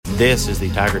This is the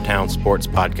Tiger Town Sports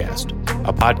Podcast,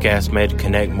 a podcast made to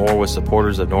connect more with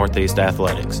supporters of Northeast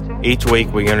athletics. Each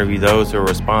week, we interview those who are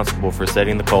responsible for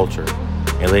setting the culture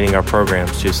and leading our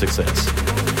programs to success.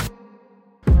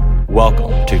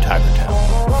 Welcome to Tiger Town.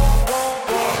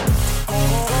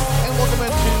 And welcome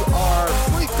into our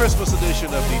pre-Christmas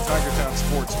edition of the Tiger Town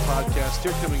Sports Podcast.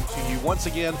 Here coming to you once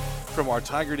again from our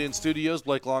Tiger Den studios.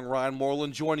 Blake Long, Ryan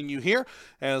Moreland joining you here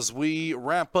as we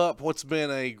wrap up what's been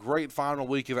a great final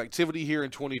week of activity here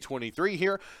in 2023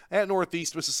 here at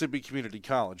Northeast Mississippi Community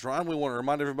College. Ryan, we want to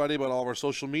remind everybody about all of our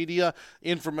social media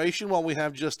information while we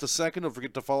have just a second. Don't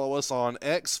forget to follow us on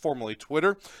X, formerly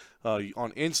Twitter,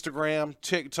 on Instagram,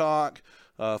 TikTok,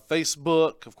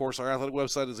 Facebook. Of course, our athletic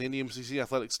website is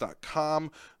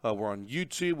ndmccathletics.com. We're on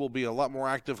YouTube. We'll be a lot more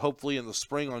active, hopefully, in the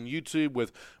spring on YouTube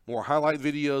with more highlight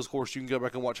videos. Of course, you can go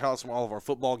back and watch highlights from all of our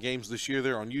football games this year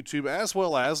there on YouTube, as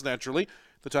well as, naturally,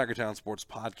 the Tiger Town Sports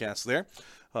Podcast there.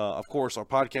 Of course, our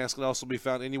podcast can also be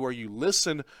found anywhere you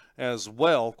listen as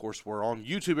well. Of course, we're on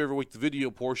YouTube every week, the video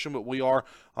portion, but we are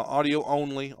audio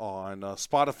only on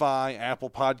Spotify, Apple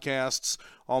Podcasts,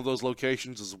 all those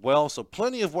locations as well. So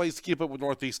plenty of ways to keep up with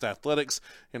Northeast Athletics.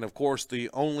 And, of course, the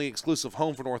only exclusive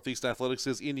home for Northeast Athletics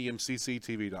is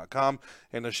ndmcctv.com.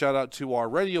 And a shout-out to our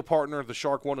radio partner, the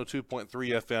Shark 102.3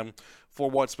 FM, for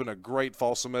what's been a great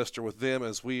fall semester with them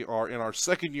as we are in our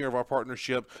second year of our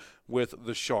partnership with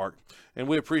the Shark. And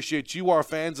we appreciate you, our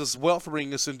fans, as well, for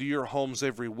bringing us into your homes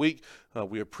every week.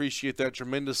 We appreciate that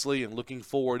tremendously and looking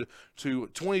forward to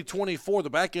 2024, the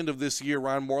back end of this year.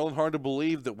 Ryan Moreland, hard to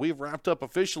believe that we've wrapped up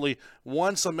officially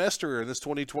one semester in this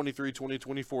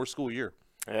 2023-2024 school year.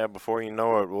 Yeah, before you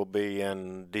know it, we'll be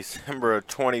in December of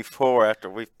 24 after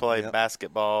we've played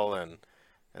basketball and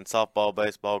softball,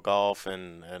 baseball, golf,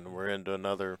 and we're into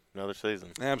another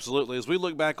season. Absolutely. As we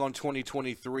look back on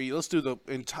 2023, let's do the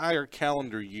entire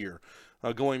calendar year,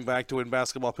 going back to when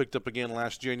basketball picked up again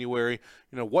last January.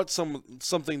 You know, what's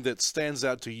something that stands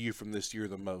out to you from this year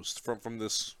the most, from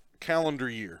this calendar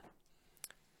year?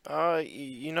 I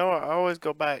always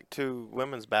go back to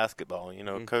women's basketball. You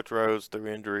know, Coach Rose, through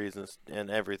injuries and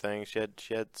everything, she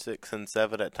had 6 and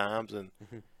 7 at times, and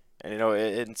you know,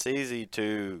 it's easy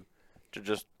to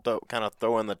just kind of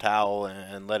throw in the towel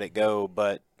and let it go,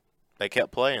 but they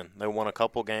kept playing. They won a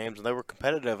couple games, and they were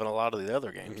competitive in a lot of the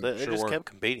other games. They just kept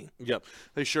competing. Yep,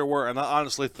 they sure were, and I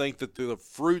honestly think that through the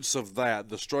fruits of that,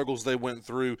 the struggles they went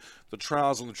through, the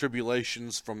trials and the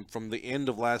tribulations from the end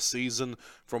of last season,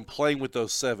 from playing with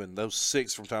those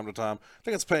 6 from time to time, I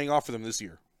think it's paying off for them this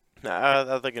year.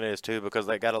 I think it is too, because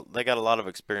they got a lot of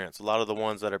experience. A lot of the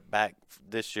ones that are back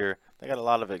this year, they got a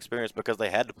lot of experience because they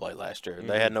had to play last year.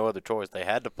 They had no other choice. They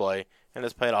had to play, and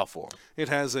it's paid off for them. It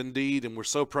has indeed, and we're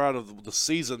so proud of the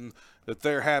season that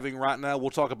they're having right now. We'll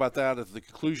talk about that at the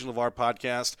conclusion of our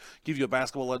podcast, give you a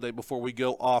basketball update before we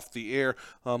go off the air.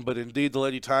 But indeed, the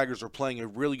Lady Tigers are playing a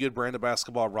really good brand of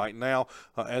basketball right now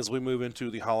as we move into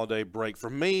the holiday break.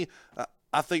 For me,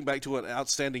 I think back to an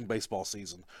outstanding baseball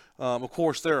season. Of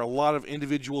course, there are a lot of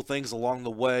individual things along the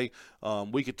way.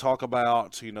 We could talk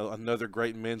about, another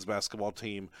great men's basketball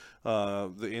team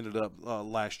that ended up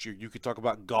last year. You could talk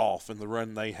about golf and the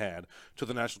run they had to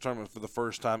the national tournament for the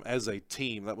first time as a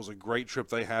team. That was a great trip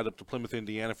they had up to Plymouth,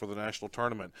 Indiana for the national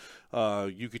tournament.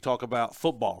 You could talk about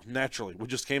football, naturally. We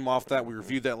just came off that. We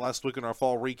reviewed that last week in our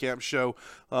fall recap show.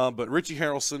 But Richie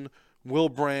Harrelson, Will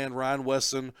Brand, Ryan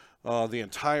Wesson, the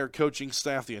entire coaching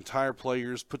staff, the entire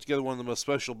players, put together one of the most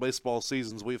special baseball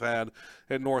seasons we've had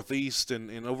at Northeast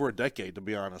in over a decade, to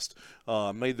be honest.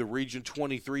 Made the Region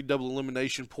 23 double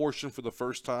elimination portion for the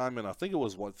first time, and I think it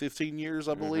was, 15 years,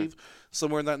 I believe,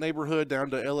 somewhere in that neighborhood, down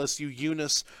to LSU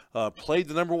Eunice. Played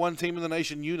the number 1 team in the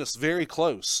nation, Eunice, very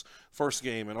close first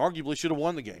game, and arguably should have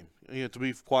won the game, to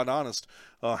be quite honest.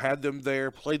 Had them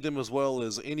there, played them as well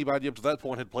as anybody up to that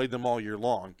point had played them all year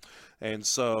long. And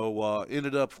so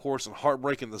ended up, of course, in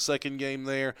heartbreak in the second game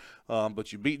there.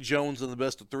 But you beat Jones in the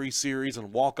best-of-3 series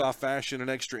in walk-off fashion and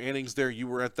extra innings there. You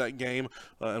were at that game,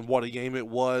 and what a game it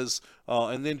was.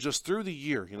 And then just through the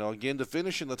year, again, to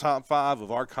finish in the top 5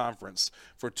 of our conference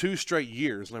for 2 straight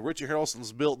years. Now, Richie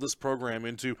Harrelson's built this program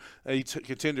into a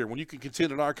contender. When you can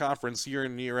contend in our conference year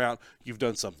in and year out, you've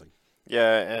done something.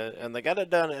 Yeah, and they got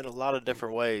it done in a lot of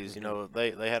different ways.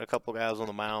 They had a couple guys on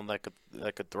the mound that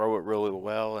could throw it really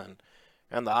well,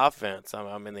 and the offense.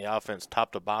 I mean, the offense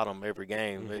top to bottom every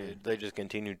game. They just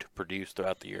continued to produce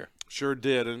throughout the year. Sure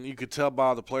did, and you could tell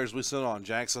by the players we sent on.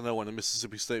 Jackson Owen of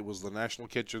Mississippi State was the National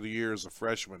Catcher of the Year as a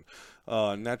freshman.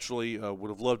 Naturally, would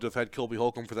have loved to have had Colby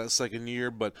Holcomb for that second year,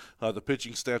 but the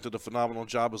pitching staff did a phenomenal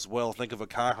job as well. Think of a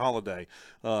Kai Holiday,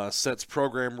 sets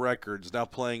program records, now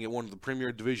playing at one of the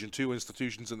premier Division II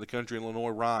institutions in the country, Illinois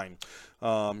Rhine.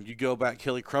 You go back,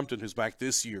 Kelly Crumpton, who's back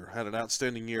this year, had an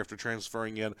outstanding year after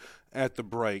transferring in at the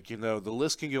break. You know, the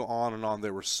list can go on and on.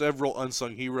 There were several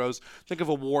unsung heroes. Think of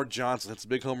a Ward Johnson. It's a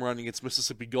big home run against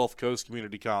Mississippi Gulf Coast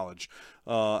Community College.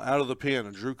 Out of the pen,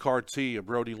 Drew Carty,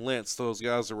 Brody Lentz, those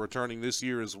guys are returning this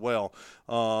year as well.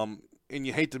 And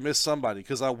you hate to miss somebody,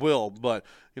 because I will, but,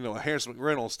 you know, Harris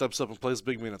McReynolds steps up and plays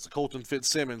big minutes. Colton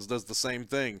Fitzsimmons does the same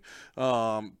thing.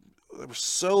 There were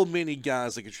so many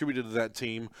guys that contributed to that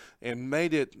team and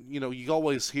made it, you know, you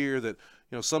always hear that,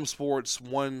 you know, some sports,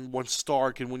 one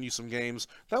star can win you some games.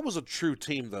 That was a true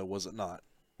team, though, was it not?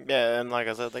 Yeah, and like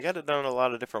I said, they got it done a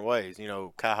lot of different ways. You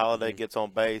know, Kai Holiday gets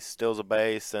on base, steals a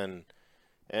base, and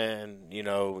you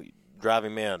know, drive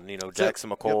him in. You know, Jackson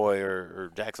McCoy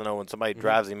or Jackson Owen, somebody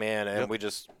drives him in, and we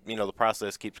just, you know, the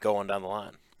process keeps going down the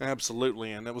line.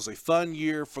 Absolutely, and it was a fun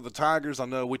year for the Tigers. I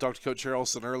know we talked to Coach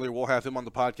Harrelson earlier. We'll have him on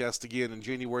the podcast again in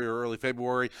January or early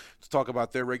February to talk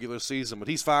about their regular season, but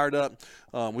he's fired up.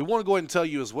 We want to go ahead and tell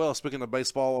you as well, speaking of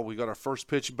baseball, we got our first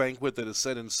pitch banquet that is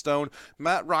set in stone.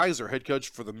 Matt Reiser, head coach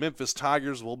for the Memphis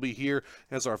Tigers, will be here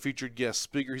as our featured guest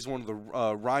speaker. He's one of the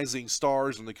rising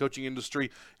stars in the coaching industry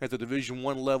at the Division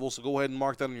I level, so go ahead and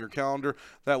mark that on your calendar.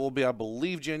 That will be, I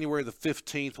believe, January the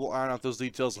 15th. We'll iron out those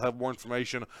details. We'll have more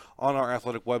information on our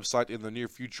athletic website in the near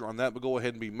future on that, but go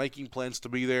ahead and be making plans to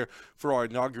be there for our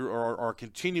inaugural or our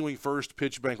continuing first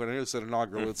pitch banquet. I nearly said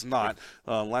inaugural, it's not.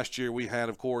 Last year we had,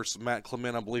 of course, Matt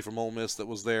Clement, I believe, from Ole Miss that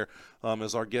was there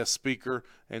as our guest speaker,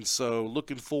 and so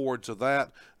looking forward to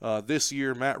that. This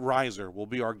year, Matt Reiser will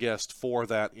be our guest for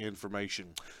that information.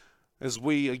 As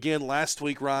we, again, last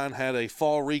week, Ryan, had a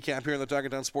fall recap here in the Tiger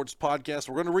Town Sports Podcast.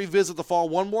 We're going to revisit the fall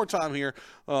one more time here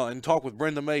and talk with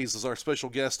Brenda Mayes as our special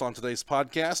guest on today's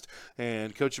podcast.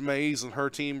 And Coach Mayes and her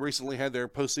team recently had their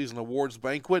postseason awards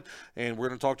banquet, and we're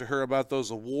going to talk to her about those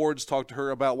awards, talk to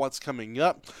her about what's coming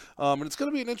up. And it's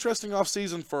going to be an interesting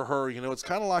offseason for her. You know, it's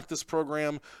kind of like this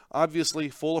program, obviously,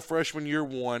 full of freshman year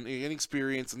one,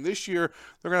 inexperience. And this year,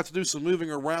 they're going to have to do some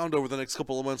moving around over the next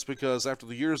couple of months because after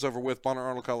the year's over with, Bonner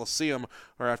Arnold Coliseum,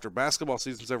 or after basketball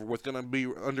season's over with, going to be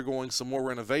undergoing some more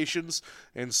renovations,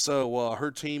 and so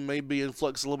her team may be in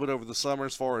flux a little bit over the summer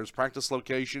as far as practice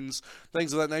locations,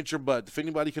 things of that nature, but if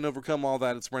anybody can overcome all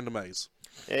that, it's Brenda Mayes.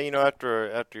 Yeah, you know,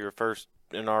 after your first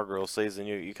inaugural season,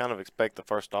 you kind of expect the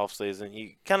first off season.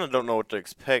 You kind of don't know what to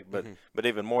expect, but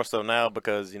even more so now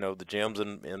because, you know, the gym's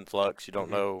in flux. You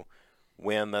don't know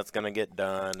when that's going to get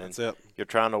done, and you're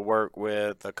trying to work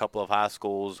with a couple of high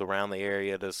schools around the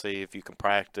area to see if you can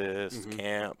practice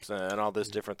camps and all this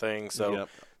different things. So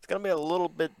it's going to be a little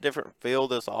bit different feel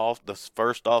this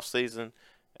first off season.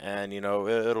 And, you know,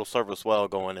 it'll serve us well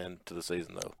going into the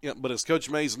season, though. Yeah, but as Coach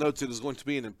Mayes notes, it is going to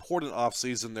be an important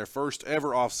offseason, their first ever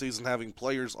offseason having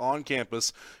players on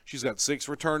campus. She's got 6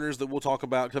 returners that we'll talk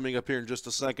about coming up here in just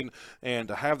a second. And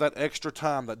to have that extra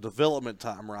time, that development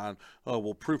time, Ryan,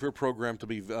 will prove her program to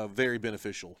be very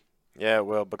beneficial. Yeah,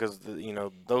 well, because, you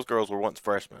know, those girls were once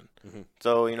freshmen.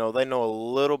 So, you know, they know a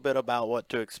little bit about what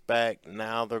to expect.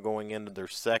 Now they're going into their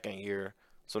second year.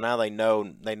 So now they know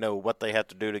what they have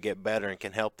to do to get better and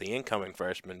can help the incoming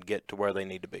freshmen get to where they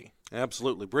need to be.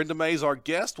 Absolutely. Brenda Mayes, our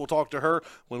guest. We'll talk to her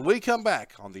when we come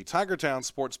back on the Tiger Town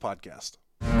Sports Podcast.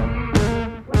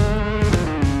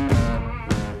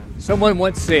 Someone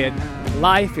once said,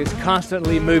 life is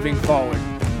constantly moving forward,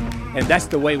 and that's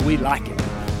the way we like it.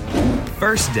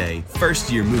 First day, first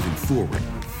year moving forward,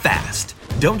 fast.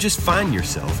 Don't just find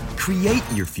yourself, create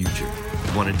your future.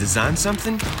 Want to design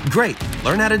something? Great.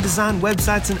 Learn how to design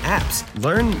websites and apps.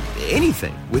 Learn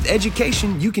anything. With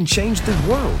education, you can change the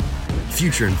world.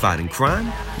 Future in fighting crime?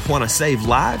 Want to save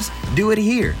lives? Do it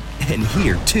here. And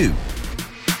here, too.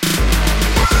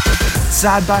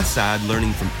 Side by side,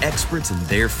 learning from experts in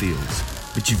their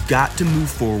fields. But you've got to move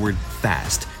forward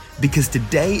fast. Because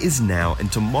today is now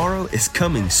and tomorrow is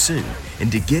coming soon.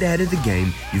 And to get ahead of the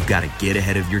game, you've got to get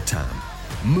ahead of your time.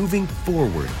 Moving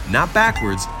forward, not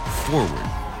backwards, forward.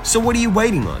 So what are you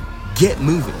waiting on? Get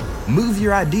moving. Move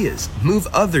your ideas. Move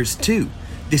others too.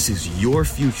 This is your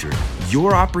future,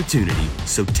 your opportunity,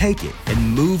 so take it and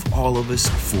move all of us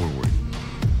forward.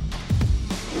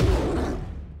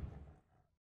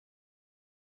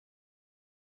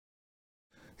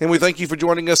 And we thank you for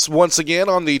joining us once again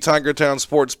on the Tiger Town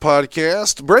Sports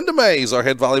Podcast. Brenda Mayes, our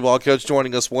head volleyball coach,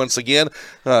 joining us once again.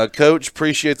 Coach,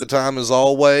 appreciate the time as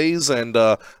always. And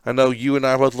I know you and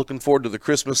I are both looking forward to the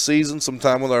Christmas season, some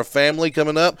time with our family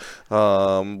coming up.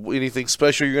 Anything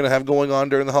special you're going to have going on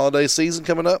during the holiday season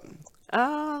coming up?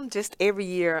 Just every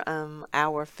year,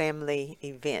 our family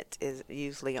event is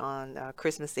usually on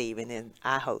Christmas Eve, and then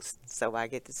I host. So I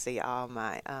get to see all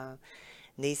my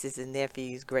nieces and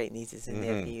nephews, great nieces and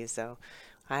nephews. So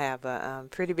I have a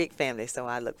pretty big family, so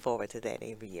I look forward to that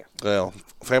every year. Well,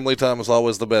 family time is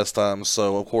always the best time,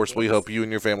 so of course we hope you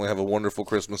and your family have a wonderful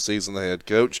Christmas season ahead,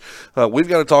 Coach. We've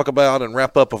got to talk about and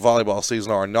wrap up a volleyball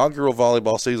season, our inaugural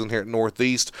volleyball season here at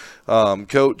Northeast.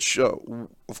 Coach,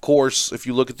 of course, if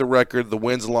you look at the record, the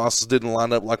wins and losses didn't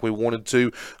line up like we wanted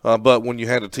to, but when you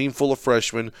had a team full of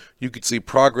freshmen, you could see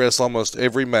progress almost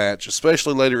every match,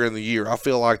 especially later in the year. I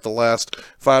feel like the last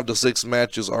 5 to 6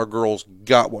 matches, our girls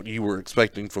got what you were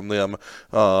expecting from them,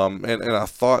 and I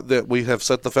thought that we have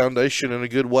set the foundation in a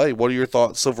good way. What are your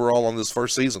thoughts overall on this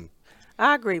first season?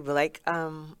 I agree, Blake.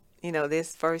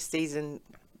 This first season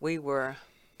we were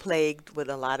plagued with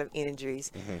a lot of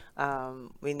injuries.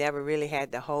 We never really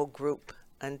had the whole group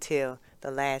until the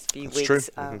last few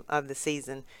weeks of the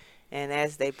season, and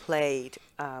as they played,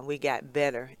 we got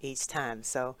better each time.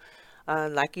 So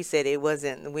like you said, it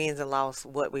wasn't wins and losses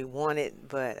what we wanted,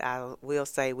 but I will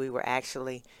say we were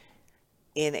actually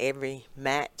in every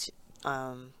match,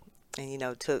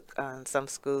 and took some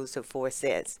schools to 4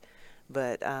 sets,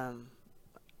 but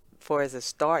far as a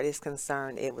start is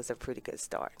concerned, it was a pretty good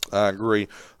start. I agree.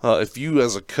 If you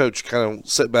as a coach kind of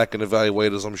sit back and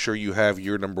evaluate, as I'm sure you have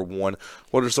year number 1,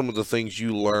 what are some of the things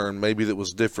you learned maybe that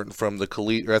was different from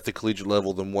the at the collegiate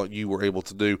level than what you were able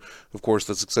to do? Of course,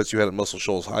 the success you had at Muscle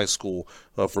Shoals High School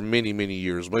for many, many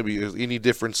years. Maybe any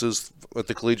differences at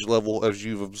the collegiate level as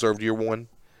you've observed year 1?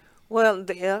 Well,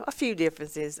 a few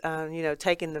differences.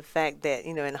 Taking the fact that,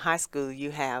 in high school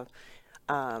you have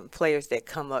players that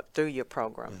come up through your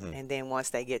program, and then once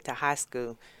they get to high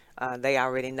school, they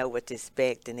already know what to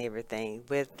expect and everything.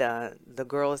 With the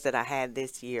girls that I had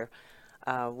this year,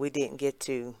 we didn't get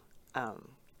to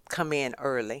come in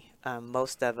early.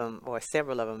 Most of them, or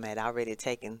several of them, had already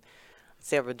taken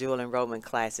several dual enrollment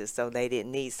classes, so they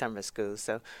didn't need summer school.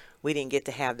 So we didn't get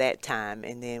to have that time.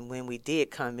 And then when we did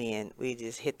come in, we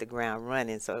just hit the ground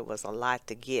running. So it was a lot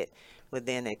to get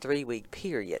within a 3-week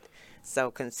period. So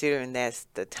considering that's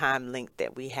the time length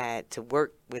that we had to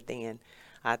work within,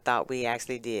 I thought we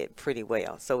actually did pretty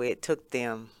well. So it took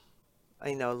them, a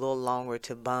little longer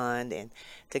to bond and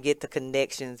to get the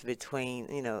connections between,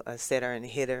 a setter and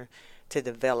hitter to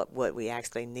develop what we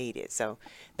actually needed. So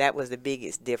that was the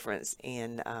biggest difference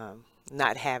in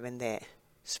not having that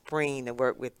spring to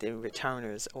work with the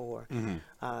returners or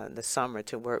the summer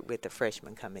to work with the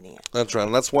freshmen coming in. That's right,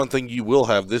 and that's one thing you will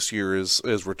have this year is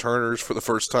returners for the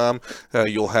first time.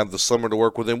 You'll have the summer to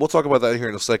work with them. We'll talk about that here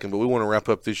in a second, but we want to wrap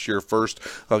up this year first.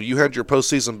 You had your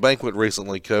postseason banquet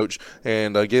recently, Coach,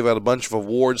 and gave out a bunch of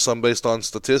awards, some based on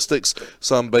statistics,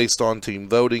 some based on team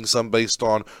voting, some based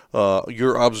on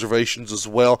your observations as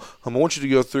well. I want you to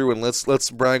go through and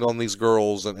let's brag on these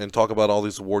girls and talk about all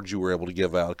these awards you were able to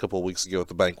give out a couple of weeks ago at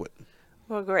the banquet.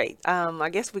 Well, great. I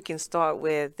guess we can start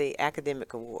with the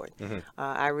academic award.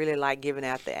 I really like giving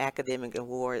out the academic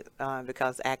award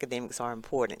because academics are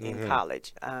important in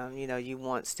college. You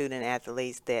want student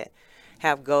athletes that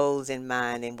have goals in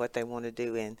mind and what they want to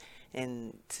do,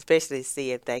 and especially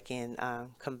see if they can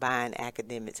combine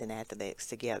academics and athletics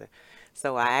together.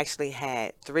 So I actually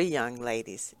had 3 young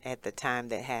ladies at the time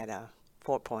that had a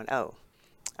 4.0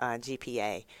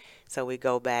 GPA. So we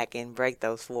go back and break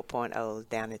those 4.0s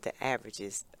down into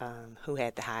averages, who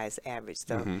had the highest average.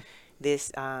 So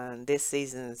this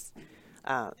season's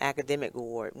academic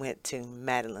award went to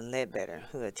Madeline Ledbetter,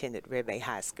 who attended Red Bay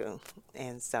High School.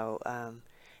 And so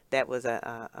that was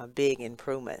a big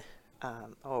improvement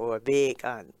or a big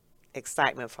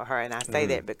excitement for her. And I say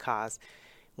that because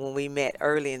when we met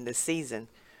early in the season,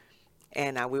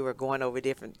 and we were going over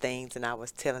different things, and I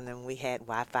was telling them we had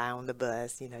Wi-Fi on the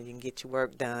bus. You can get your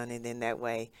work done, and then that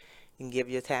way you can give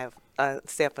yourself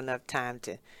enough time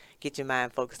to get your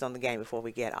mind focused on the game before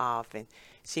we get off. And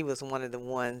she was one of the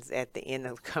ones at the end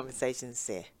of the conversation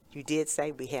said, "You did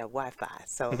say we had Wi-Fi."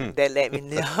 So that let me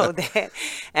know that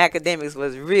academics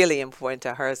was really important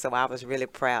to her. So I was really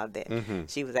proud that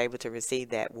she was able to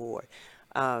receive that award.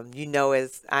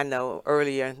 As I know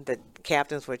earlier, the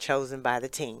captains were chosen by the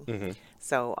team.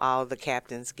 So all the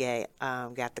captains got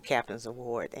the captain's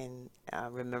award. And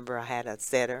remember, I had a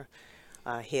setter,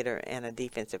 a hitter, and a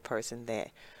defensive person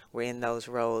that were in those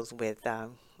roles with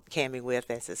Cammie With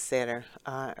as a setter,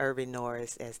 Irby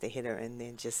Norris as the hitter, and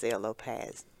then Giselle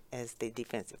Lopez as the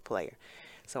defensive player.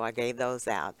 So I gave those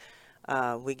out.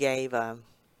 We gave a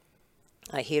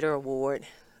hitter award.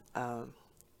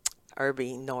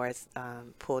 Irby Norris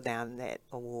pulled down that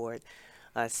award.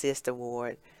 Assist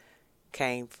award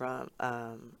came from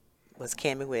was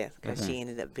Cammie With, because she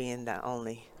ended up being the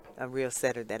only a real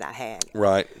setter that I had.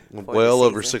 Right. Well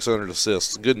over 600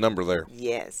 assists. Good number there.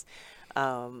 Yes.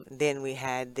 Then we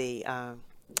had the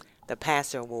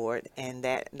passer award, and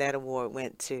that award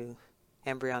went to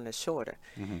Ambriana Shorter.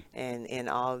 And in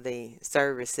all the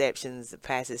serve receptions, the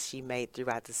passes she made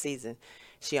throughout the season,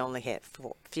 she only had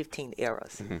 15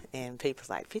 errors. And people's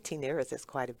like, 15 errors is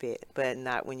quite a bit, but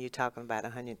not when you're talking about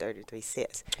 133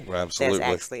 sets. Well, absolutely.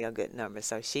 That's actually a good number.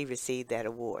 So she received that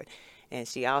award. And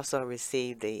she also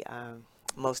received the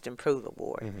Most Improved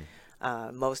award.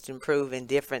 Most improved in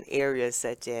different areas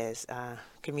such as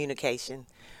communication,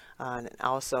 and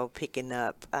also picking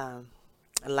up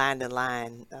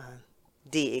line-to-line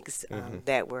digs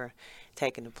that were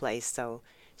taking place. So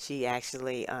she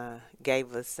actually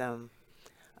gave us some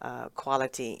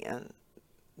quality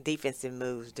defensive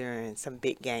moves during some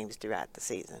big games throughout the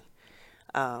season.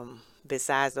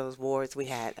 Besides those awards, we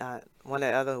had one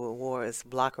of the other awards,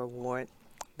 Blocker Award.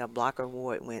 The Blocker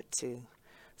Award went to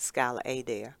Skylar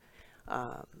Adair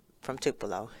from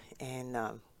Tupelo. And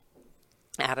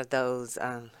out of those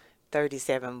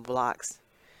 37 blocks,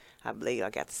 I believe I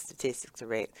got the statistics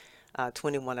correct,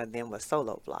 21 of them were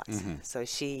solo blocks. So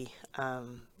she,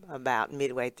 about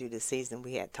midway through the season,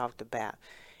 we had talked about,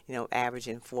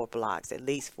 averaging 4 blocks, at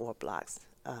least 4 blocks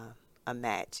a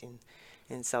match.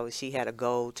 And so she had a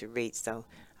goal to reach, so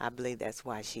I believe that's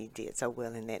why she did so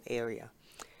well in that area.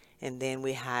 And then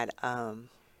we had an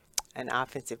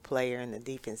offensive player and a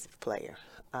defensive player.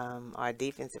 Our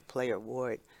defensive player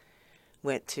award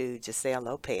went to Giselle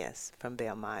Lopez from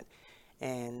Belmont,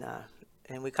 and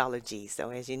we call her G. So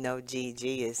as you know, G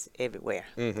is everywhere.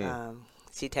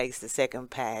 She takes the second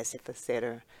pass if a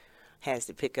setter has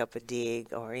to pick up a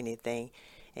dig or anything,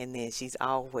 and then she's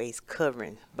always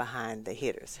covering behind the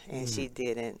hitters, and she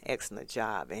did an excellent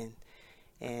job,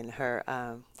 and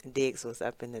her digs was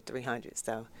up in the 300s.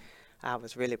 So I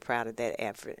was really proud of that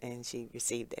effort, and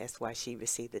that's why she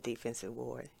received the defensive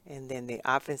award. And then the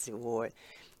offensive award,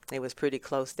 it was pretty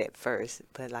close at first,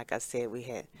 but like I said, we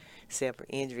had several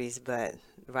injuries, but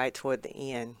right toward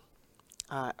the end,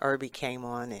 Irby came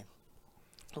on and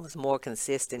was more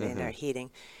consistent in her hitting,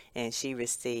 and she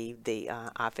received the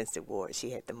offensive award.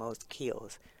 She had the most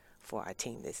kills for our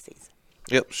team this season.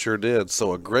 Yep, sure did.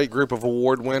 So a great group of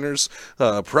award winners.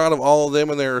 Proud of all of them,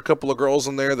 and there are a couple of girls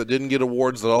in there that didn't get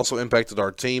awards that also impacted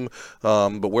our team,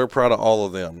 but we're proud of all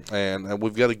of them. And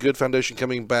we've got a good foundation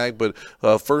coming back, but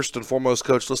first and foremost,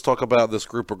 Coach, let's talk about this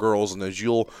group of girls, and as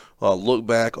you'll look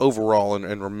back overall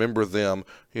and remember them,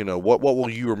 what will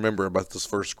you remember about this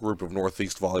first group of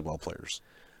Northeast volleyball players?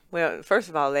 Well, first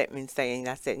of all, let me say, and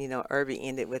I said, Irby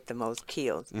ended with the most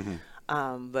kills.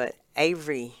 But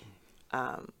Avery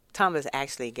Thomas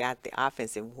actually got the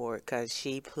offensive award because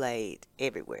she played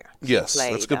everywhere. Yes,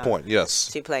 that's a good point, yes.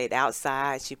 She played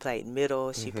outside, she played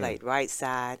middle, she played right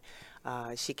side.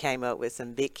 She came up with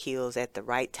some big kills at the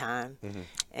right time.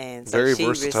 And so very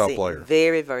versatile player.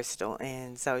 Very versatile.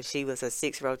 And so she was a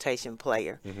 6-rotation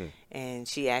player. And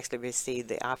she actually received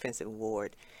the offensive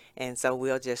award. And so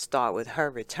we'll just start with her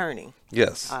returning.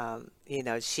 Yes.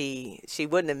 She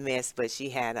wouldn't have missed, but she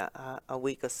had a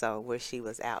week or so where she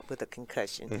was out with a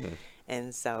concussion.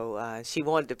 And so she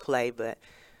wanted to play, but,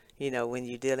 when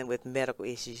you're dealing with medical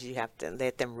issues, you have to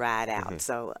let them ride out.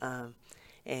 So,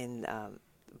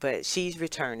 but she's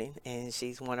returning, and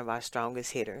she's one of our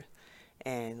strongest hitters.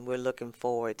 And we're looking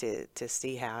forward to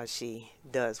see how she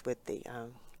does with the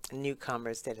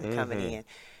newcomers that are coming in.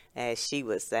 As she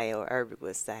would say, or Irby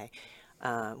would say,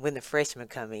 when the freshmen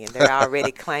come in, they're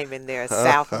already claiming their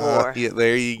sophomore. Yeah,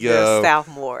 there you go. Their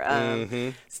sophomore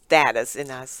status.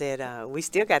 And I said, we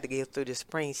still got to get through the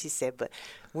spring. She said, but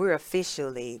we're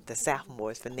officially the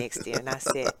sophomores for next year. And I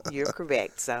said, you're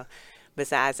correct. So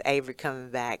besides Avery coming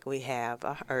back, we have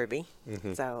Irby.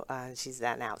 So she's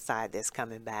an outside that's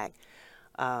coming back.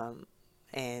 And,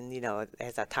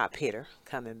 as a top hitter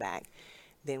coming back.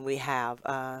 Then we have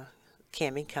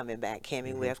Cammie coming back.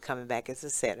 Cammie With coming back as a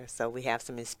setter. So we have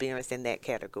some experience in that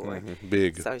category.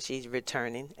 Big. So she's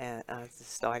returning as a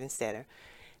starting setter.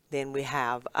 Then we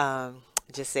have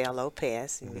Giselle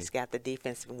Lopez. She's got the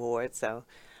defensive award. So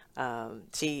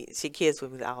she kids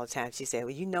with me all the time. She said,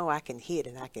 well, I can hit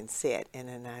and I can set. And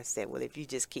then I said, well, if you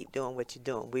just keep doing what you're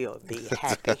doing, we'll be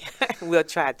happy. We'll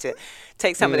try to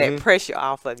take some of that pressure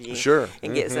off of you. Sure.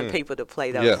 And get some people to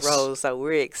play those roles. So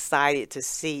we're excited to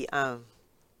see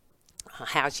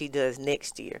how she does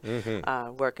next year,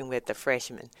 working with the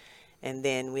freshmen. And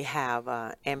then we have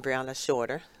Ambriana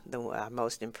Shorter, the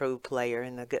most improved player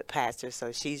and a good passer,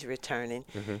 so she's returning.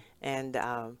 And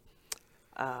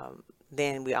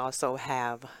then we also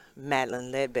have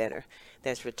Madeline Ledbetter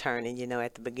that's returning.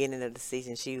 At the beginning of the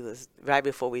season, she was, right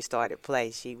before we started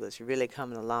play, she was really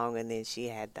coming along, and then she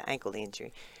had the ankle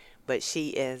injury. But she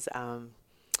is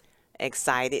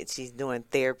excited. She's doing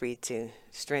therapy to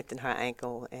strengthen her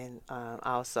ankle and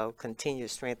also continue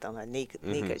to strengthen her knee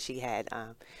because she had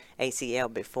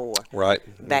ACL before,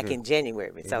 back in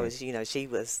January. So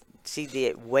she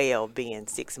did well being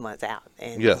 6 months out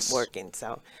and working.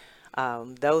 So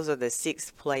those are the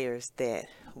 6 players that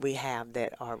we have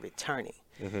that are returning.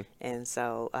 And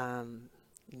so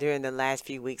during the last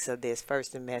few weeks of this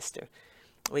first semester,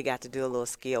 we got to do a little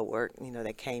skill work.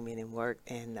 They came in and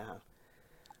worked, and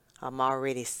I'm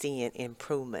already seeing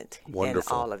improvement in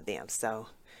all of them. So,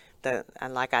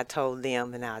 and like I told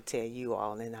them, and I'll tell you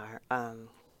all and our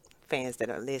fans that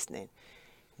are listening,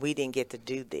 we didn't get to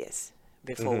do this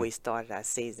before we started our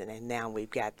season, and now we've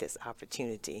got this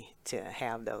opportunity to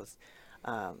have those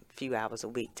few hours a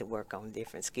week to work on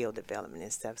different skill development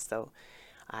and stuff. So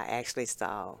I actually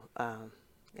saw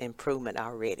improvement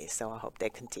already, so I hope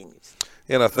that continues.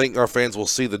 And I think our fans will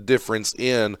see the difference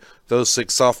in those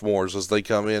 6 sophomores as they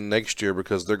come in next year,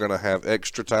 because they're going to have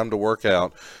extra time to work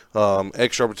out,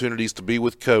 extra opportunities to be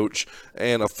with coach,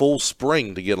 and a full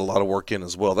spring to get a lot of work in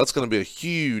as well. That's going to be a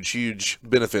huge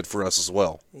benefit for us as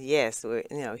well. Yes, we're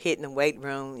hitting the weight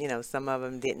room. Some of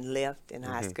them didn't lift in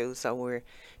high school, so we're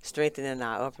strengthening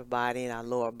our upper body and our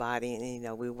lower body,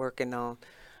 and we're working on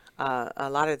a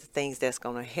lot of the things that's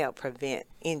going to help prevent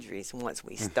injuries once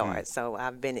we start. So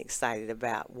I've been excited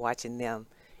about watching them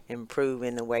improve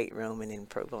in the weight room and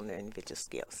improve on their individual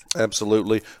skills.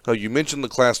 Absolutely. You mentioned the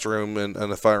classroom, and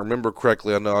if I remember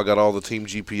correctly, I know I got all the team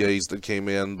GPAs that came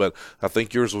in, but I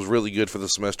think yours was really good for the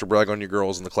semester. Brag on your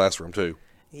girls in the classroom, too.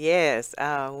 Yes,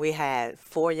 we had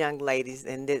 4 young ladies,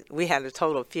 and we had a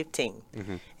total of 15,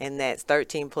 and that's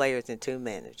 13 players and 2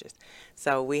 managers.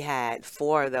 So we had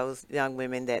 4 of those young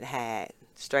women that had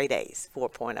straight A's,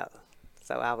 4.0.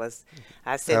 So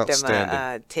I sent them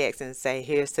a text and say,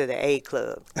 here's to the A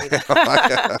club.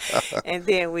 And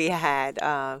then we had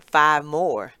 5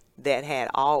 more that had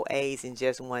all A's and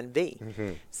just 1 B.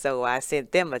 So I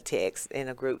sent them a text in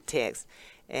a group text,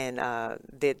 and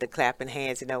did the clapping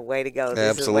hands, way to go.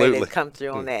 This is the way to come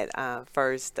through on that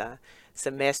first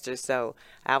semester. So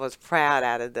I was proud.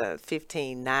 Out of the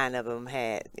 15, 9 of them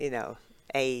had,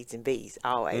 A's and B's,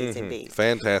 all A's and B's.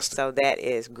 Fantastic. So that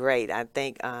is great. I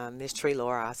think Ms. Treelor,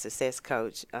 our success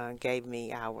coach, gave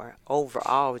me our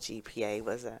overall GPA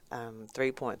was a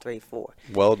 3.34.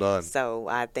 Well done. So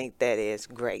I think that is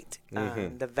great.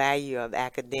 The value of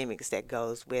academics that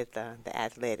goes with the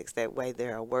athletics, that way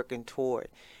they're working toward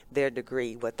their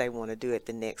degree, what they want to do at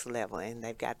the next level, and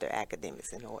they've got their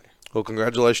academics in order. Well,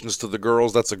 congratulations to the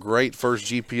girls. That's a great first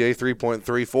GPA,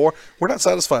 3.34. We're not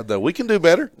satisfied, though. We can do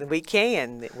better. We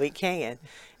can.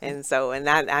 And so, and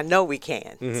I know we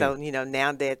can. So,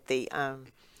 now that the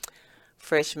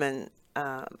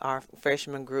our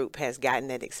freshman group has gotten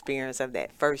that experience of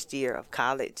that first year of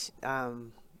college,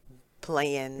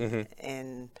 playing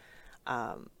and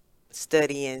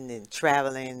studying and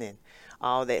traveling and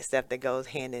all that stuff that goes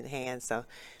hand in hand. So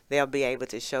they'll be able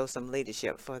to show some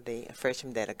leadership for the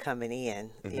freshmen that are coming in.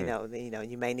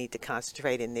 You may need to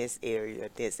concentrate in this area or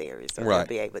this area, so they'll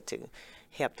be able to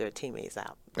help their teammates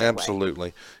out.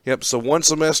 Absolutely. Yep. So one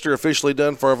semester officially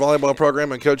done for our volleyball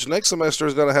program, and Coach, next semester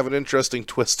is going to have an interesting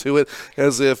twist to it,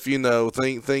 as if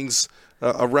things.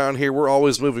 Around here, we're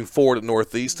always moving forward at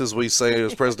Northeast, as we say,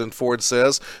 as President Ford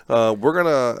says. We're going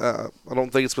to, I don't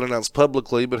think it's been announced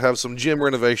publicly, but have some gym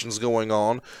renovations going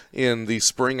on in the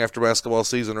spring after basketball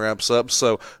season wraps up.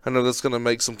 So I know that's going to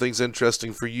make some things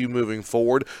interesting for you moving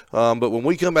forward. But when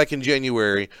we come back in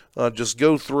January, just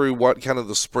go through what kind of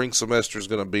the spring semester is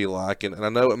going to be like. And I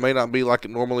know it may not be like it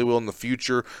normally will in the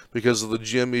future because of the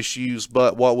gym issues,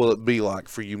 but what will it be like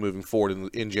for you moving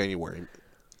forward in January?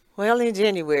 Well, in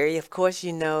January, of course,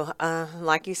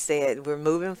 like you said, we're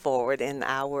moving forward, and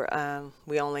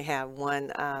we only have one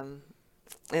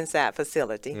inside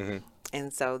facility,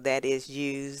 and so that is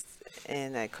used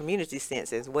in a community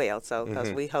sense as well. So,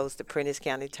 because we host the Prentice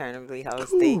County Tournament, we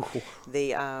host the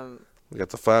We got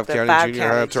the five-county junior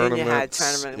high tournament,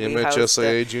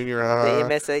 MHSAA junior high. The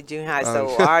MSA junior high.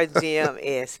 So our gym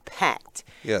is packed.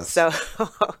 Yes. So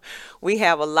we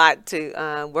have a lot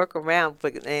to work around,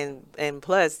 and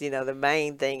plus, the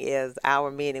main thing is our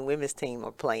men and women's team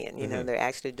are playing. They're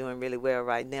actually doing really well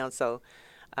right now. So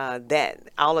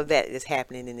all of that is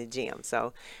happening in the gym.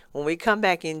 So when we come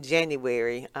back in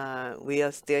January,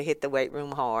 we'll still hit the weight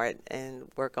room hard and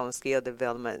work on skill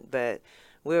development, but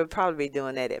we'll probably be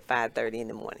doing that at 5:30 in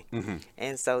the morning.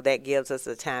 And so that gives us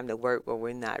a time to work where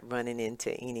we're not running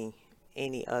into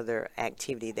any other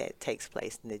activity that takes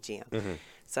place in the gym.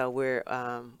 So we're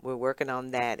working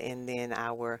on that, and then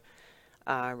our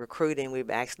recruiting, we've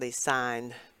actually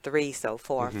signed 3 so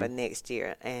far for next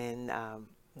year, and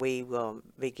we will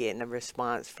be getting a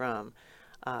response from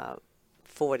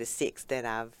 4 to 6 that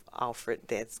I've offered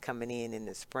that's coming in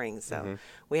the spring. So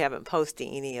we haven't posted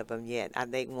any of them yet. I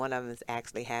think one of them has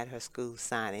actually had her school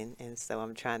signing, and so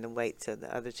I'm trying to wait till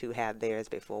the other 2 have theirs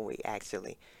before we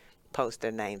actually post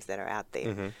their names that are out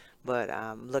there. But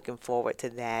looking forward to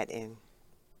that, and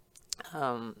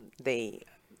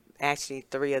actually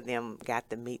 3 of them got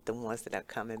to meet the ones that are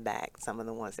coming back, some of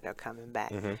the ones that are coming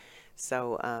back.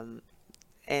 So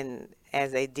and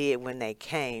as they did when they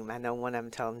came, I know one of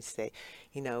them told me, say,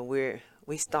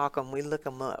 we stalk them, we look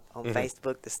them up on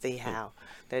Facebook to see how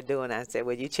they're doing. I said,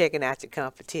 well, you checking out your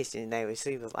competition? And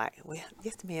she was like, well,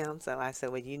 yes, ma'am. So I said,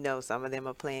 well, some of them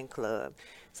are playing club,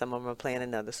 some of them are playing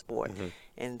another sport.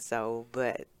 And so,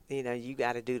 but, you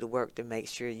got to do the work to make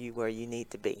sure you where you need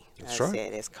to be. That's I right.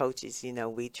 said, as coaches,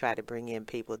 we try to bring in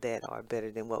people that are better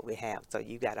than what we have. So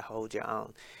you got to hold your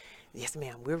own. Yes,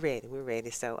 ma'am, we're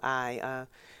ready. So I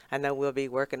know we'll be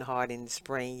working hard in the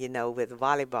spring. With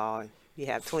volleyball, you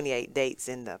have 28 dates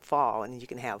in the fall, and you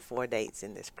can have 4 dates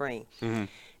in the spring.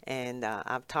 And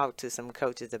I've talked to some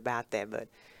coaches about that, but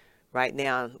right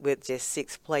now with just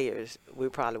 6 players, we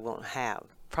probably won't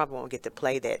get to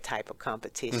play that type of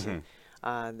competition.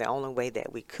 The only way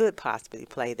that we could possibly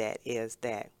play that is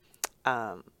that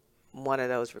one of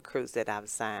those recruits that I've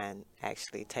signed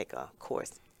actually take a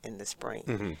course in the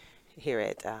spring here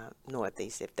at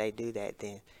Northeast. If they do that,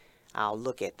 then I'll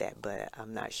look at that, but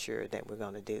I'm not sure that we're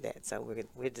going to do that. So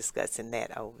we're discussing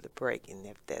that over the break, and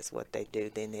if that's what they do,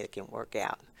 then it can work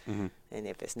out. And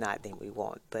if it's not, then we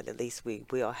won't. But at least we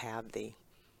will have the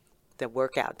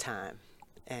workout time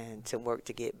and to work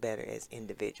to get better as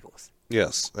individuals.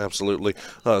 Yes, absolutely.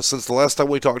 Since the last time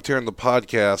we talked here in the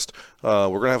podcast, we're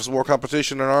going to have some more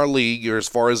competition in our league as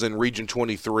far as in Region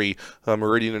 23.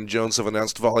 Meridian and Jones have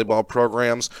announced volleyball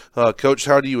programs. Coach,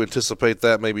 how do you anticipate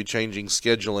that maybe changing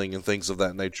scheduling and things of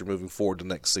that nature moving forward to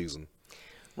next season?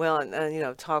 Well,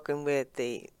 talking with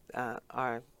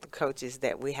our coaches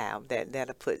that we have,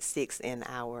 that'll put 6 in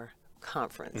our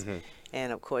conference.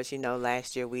 And, of course,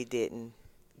 last year we didn't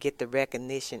get the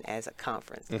recognition as a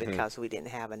conference because we didn't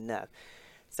have enough.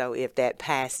 So if that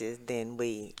passes, then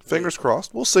fingers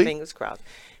crossed. We'll see. Fingers crossed.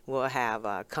 We'll have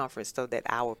a conference so that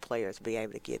our players be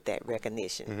able to get that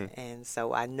recognition. And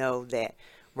so I know that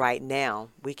right now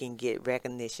we can get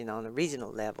recognition on a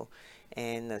regional level,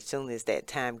 and as soon as that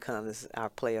time comes, our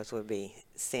players will be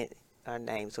sent. Our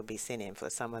names will be sent in for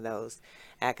some of those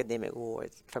academic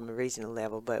awards from a regional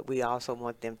level, but we also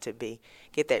want them to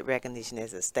get that recognition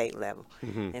as a state level.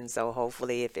 And so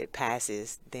hopefully if it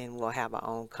passes, then we'll have our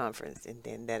own conference, and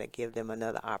then that'll give them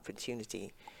another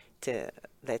opportunity to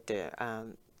let their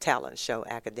talent show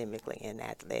academically and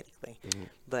athletically.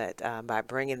 But by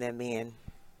bringing them in,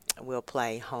 we'll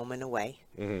play home and away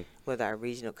with our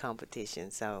regional competition.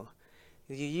 So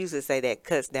you usually say that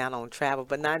cuts down on travel,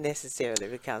 but not necessarily,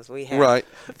 because we have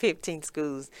 15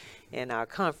 schools in our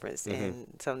conference. And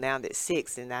so now there's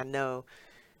 6, and I know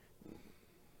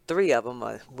 3 of them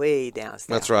are way down south.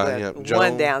 That's right. Well,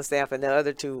 one down south and the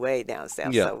other 2 way down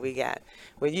south. So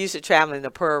we're used to traveling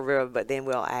to Pearl River, but then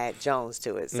we'll add Jones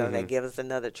to it. So that gives us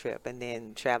another trip. And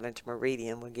then traveling to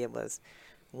Meridian will give us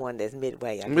one that's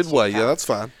midway. That's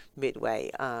fine.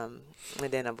 Midway. And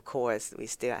then, of course, we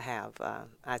still have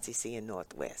ICC in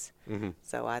Northwest.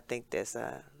 So I think those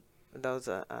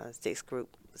are 6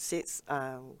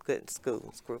 good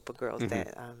schools, group of girls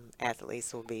that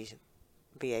athletes will be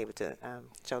able to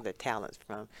show their talents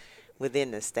from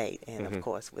within the state, and of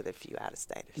course with a few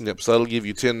out-of-staters. Yep, so that'll give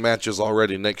you 10 matches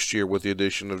already next year with the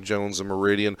addition of Jones and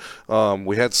Meridian.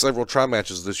 We had several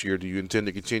tri-matches this year. Do you intend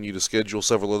to continue to schedule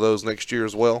several of those next year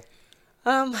as well?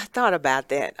 I thought about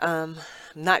that.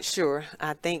 Not sure.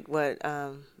 I think what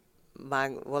I'm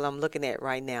looking at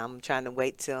right now, I'm trying to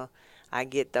wait till I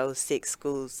get those 6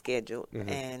 schools scheduled,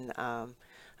 and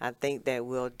I think that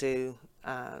we'll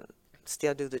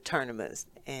still do the tournaments,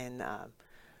 and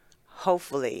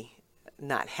hopefully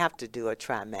not have to do a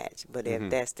tri-match. But if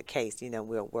that's the case,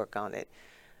 we'll work on it.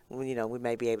 We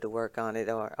may be able to work on it,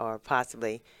 or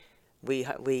possibly we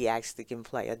actually can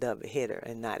play a double hitter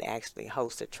and not actually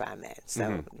host a tri-match.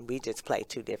 So we just play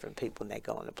two different people and they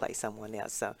go on to play someone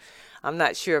else. So I'm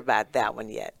not sure about that one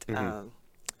yet.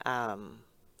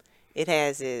 It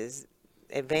has its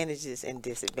advantages and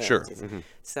disadvantages. Sure.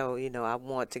 So, I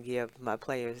want to give my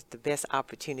players the best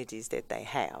opportunities that they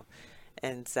have.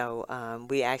 And so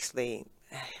we actually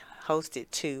hosted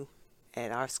two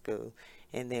at our school,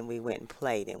 and then we went and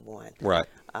played in one. Right.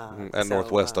 At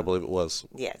Northwest, I believe it was.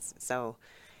 Yes. So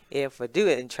if we do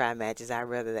it in tri-matches, I'd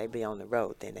rather they be on the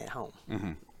road than at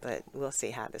home. But we'll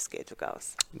see how the schedule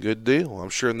goes. Good deal.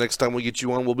 I'm sure next time we get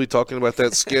you on, we'll be talking about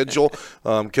that schedule.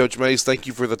 Coach Mayes, thank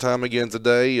you for the time again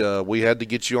today. We had to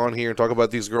get you on here and talk about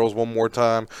these girls one more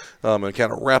time and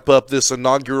kind of wrap up this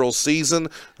inaugural season.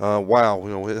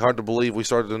 Wow, it's hard to believe we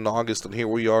started in August and here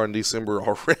we are in December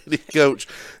already, Coach.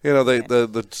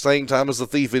 The saying time is a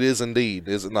thief. It is indeed,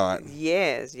 is it not?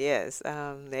 Yes.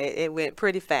 It went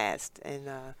pretty fast,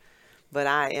 but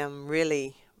I am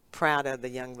really proud of the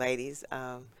young ladies.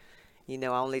 I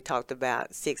only talked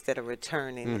about 6 that are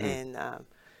returning,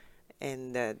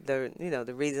 and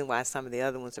the reason why some of the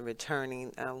other ones are returning.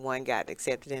 One got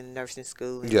accepted in nursing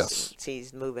school, and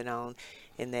she's moving on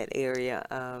in that area.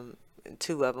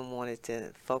 2 of them wanted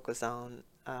to focus on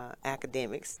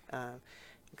academics.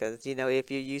 Because,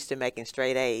 if you're used to making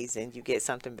straight A's and you get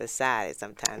something beside it,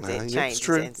 sometimes it changes.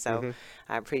 True. And so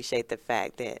I appreciate the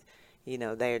fact that,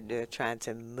 they're trying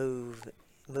to move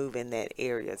in that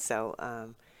area. So,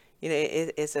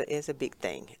 it's a big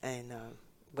thing. And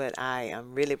but I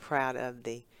am really proud of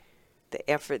the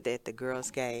effort that the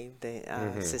girls gave,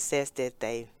 the success that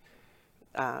they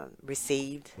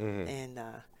received, and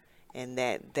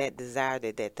that desire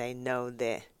that they know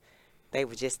that they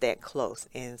were just that close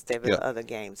instead of other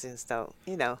games. And so,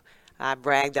 I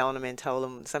bragged on them and told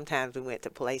them sometimes we went to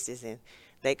places and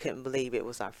they couldn't believe it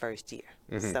was our first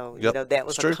year. So, that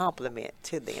was a compliment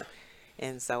to them.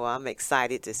 And so I'm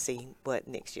excited to see what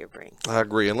next year brings. I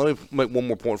agree. And let me make one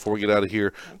more point before we get out of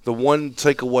here. The one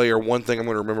takeaway or one thing I'm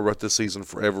going to remember about this season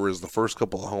forever is the first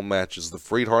couple of home matches, the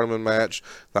Freed-Hardeman match,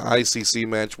 the ICC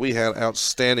match. We had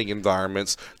outstanding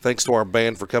environments. Thanks to our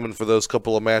band for coming for those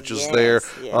couple of matches there.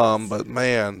 Yes. But,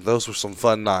 man, those were some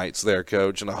fun nights there,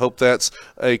 Coach. And I hope that's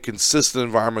a consistent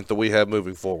environment that we have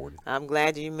moving forward. I'm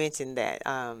glad you mentioned that.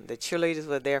 The cheerleaders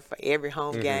were there for every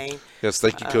home game. Yes,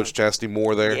 thank you, Coach Chastity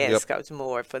Moore there. Yes, Coach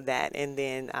Moore for that. And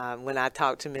then when I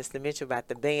talked to Mr. Mitchell about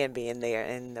the band being there,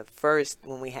 and the first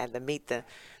when we had to meet the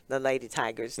Lady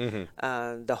Tigers,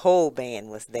 the whole band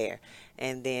was there.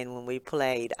 And then when we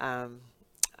played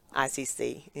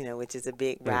ICC, which is a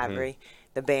big rivalry,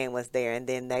 the band was there. And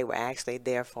then they were actually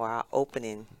there for our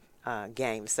opening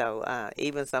game. So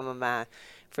even some of my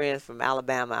friends from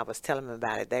Alabama, I was telling them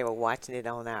about it. They were watching it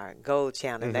on our Gold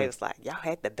channel. And they was like, y'all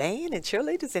had the band and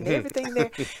cheerleaders and everything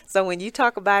there. So when you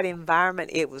talk about environment,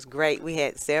 it was great. We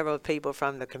had several people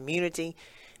from the community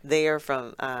there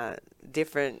from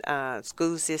different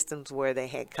school systems where they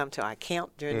had come to our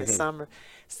camp during the summer.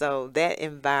 So that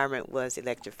environment was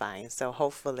electrifying. So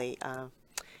hopefully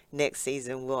next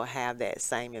season we'll have that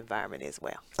same environment as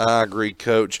well. I agree,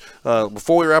 Coach.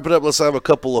 Before we wrap it up, let's have a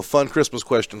couple of fun Christmas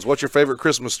questions. What's your favorite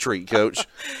Christmas treat, Coach?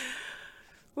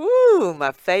 Ooh,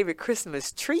 my favorite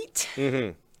Christmas treat?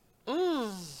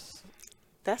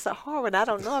 That's a hard one. I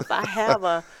don't know if I have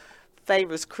a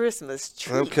favorite Christmas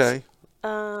treat. Okay.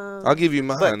 I'll give you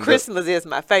mine. But Christmas is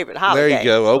my favorite holiday. There you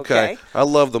go. Okay. I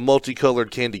love the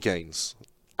multicolored candy canes.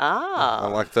 Ah. I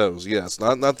like those, yes.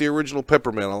 Not the original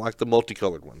peppermint. I like the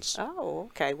multicolored ones. Oh,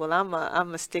 okay. Well, I'm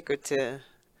a sticker to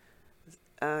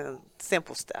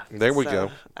simple stuff. There we go.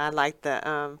 I like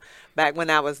the back when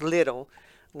I was little,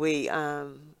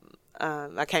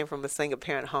 I came from a single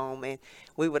parent home, and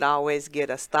we would always get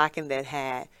a stocking that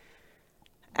had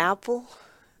apple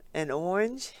and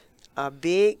orange, a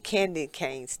big candy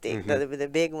cane stick, the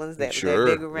big ones that were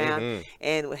big around,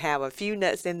 and would have a few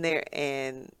nuts in there.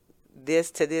 And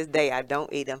to this day, I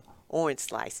don't eat them orange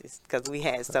slices because we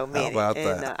had so many. How about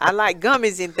that? I like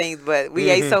gummies and things, but we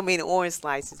ate so many orange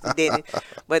slices we didn't.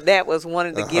 But that was one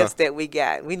of the gifts that we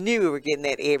got. We knew we were getting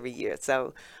that every year,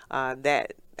 so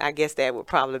that I guess that would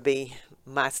probably be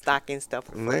my stocking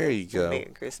stuffer. There you go. Merry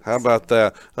Christmas. How about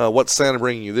that? What's Santa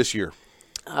bringing you this year?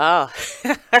 Oh,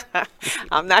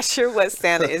 I'm not sure what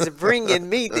Santa is bringing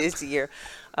me this year.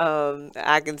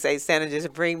 I can say Santa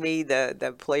just bring me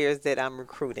the players that I'm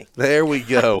recruiting. There we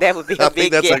go. That would be a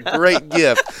big gift. I think that's a great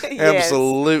gift. Yes.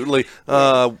 Absolutely.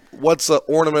 What's an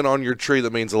ornament on your tree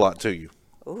that means a lot to you?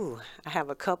 Ooh, I have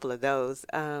a couple of those.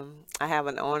 I have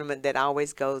an ornament that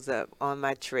always goes up on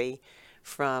my tree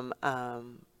from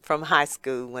high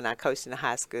school. When I coached in the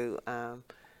high school,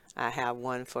 I have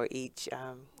one for each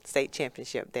state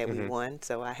championship that we won.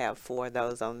 So I have 4 of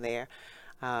those on there.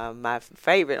 My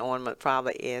favorite ornament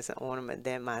probably is an ornament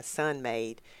that my son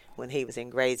made when he was in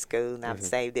grade school, and I've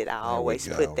saved it. I always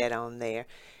put that on there.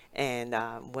 And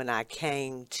when I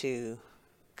came to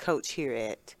coach here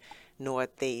at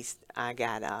Northeast, I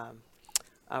got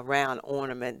a round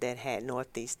ornament that had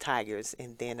Northeast Tigers.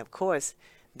 And then, of course,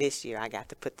 this year I got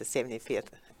to put the 75th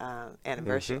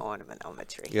anniversary ornament on my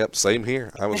tree. Yep, same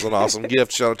here. That was an awesome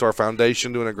gift. Shout out to our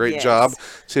foundation doing a great job.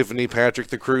 Tiffany, Patrick,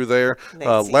 the crew there.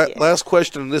 Last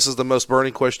question, and this is the most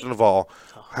burning question of all.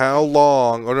 How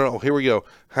long, here we go.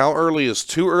 How early is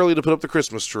too early to put up the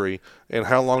Christmas tree, and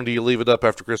how long do you leave it up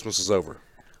after Christmas is over?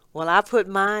 Well, I put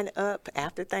mine up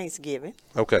after Thanksgiving.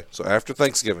 Okay, so after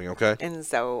Thanksgiving, okay. And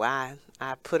so I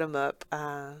put them up,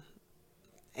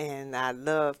 and I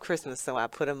love Christmas, so I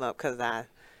put them up because I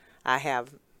have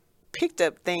picked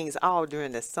up things all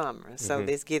during the summer. So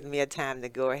this gives me a time to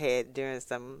go ahead during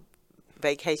some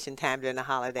vacation time during the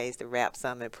holidays to wrap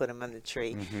some and put them on the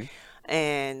tree.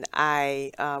 And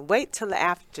I wait till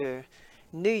after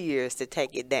New Year's to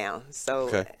take it down.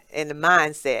 So in the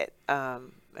mindset,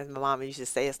 as my mama used to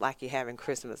say, it's like you're having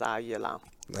Christmas all year long.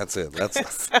 That's it.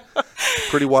 That's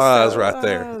pretty wise right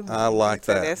there. I like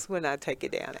that. That's when I take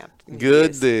it down after.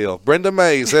 Good deal. Brenda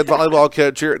Mayes, head volleyball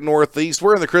coach here at Northeast.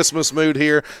 We're in the Christmas mood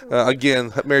here.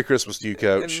 Again, Merry Christmas to you,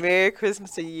 Coach. Merry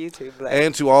Christmas to you too, Blake.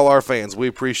 And to all our fans. We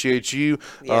appreciate you.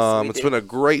 Yes, it's been a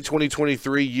great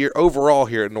 2023 year overall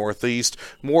here at Northeast.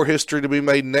 More history to be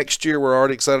made next year. We're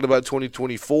already excited about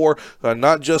 2024.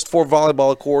 Not just for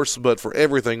volleyball, of course, but for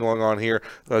everything going on here.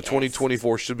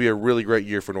 2024 should be a really great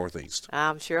year for Northeast.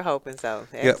 I'm sure hoping so.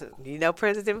 You know,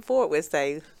 President Ford would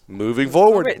say, moving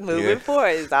forward. Moving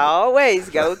forward is always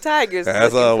go Tigers.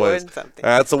 As always.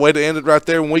 That's the way to end it right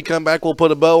there. When we come back, we'll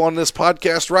put a bow on this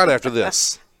podcast right after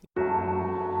this.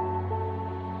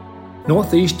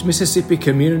 Northeast Mississippi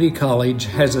Community College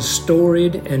has a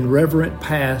storied and reverent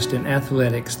past in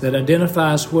athletics that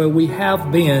identifies where we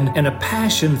have been and a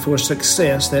passion for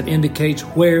success that indicates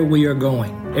where we are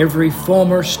going. Every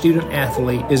former student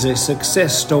athlete is a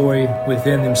success story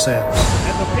within themselves.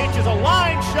 And the pitch is a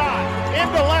line shot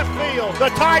into left field. The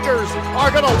Tigers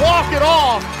are going to walk it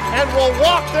off and will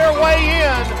walk their way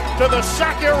in to the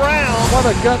second round. What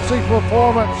a gutsy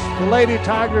performance. The Lady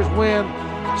Tigers win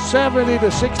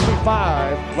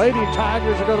 70-65. Lady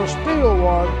Tigers are going to steal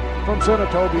one from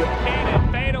Senatobia.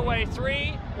 Cannon fadeaway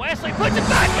 3. Wesley puts it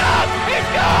back up. It's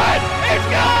good. It's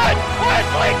good.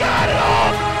 Wesley got it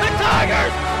off. The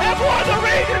Tigers have won the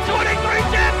Region 23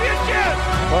 championship.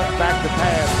 But back to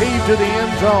pass. Heave to the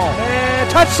end zone. And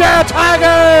touchdown,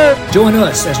 Tigers! Join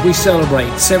us as we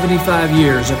celebrate 75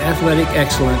 years of athletic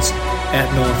excellence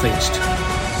at Northeast.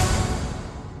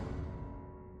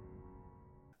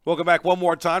 Welcome back one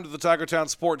more time to the Tiger Town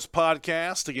Sports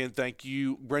Podcast. Again, thank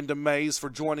you, Brenda Mayes, for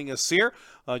joining us here.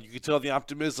 You can tell the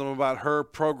optimism about her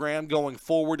program going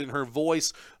forward in her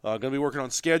voice. Going to be working on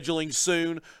scheduling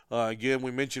soon. Again,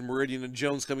 we mentioned Meridian and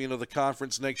Jones coming into the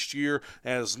conference next year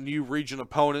as new region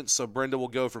opponents. So Brenda will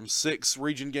go from 6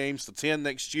 region games to 10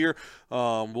 next year.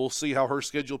 We'll see how her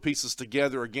schedule pieces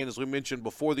together. Again, as we mentioned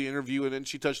before the interview, and then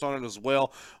she touched on it as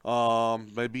well,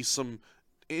 maybe some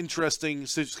interesting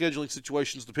scheduling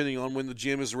situations depending on when the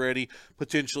gym is ready,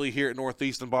 potentially here at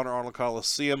Northeast and Bonner Arnold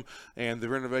Coliseum, and the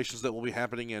renovations that will be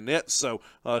happening in it. So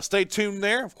stay tuned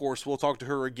there. Of course, we'll talk to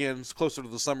her again closer to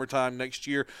the summertime next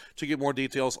year to get more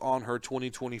details on her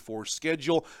 2024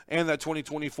 schedule and that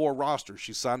 2024 roster.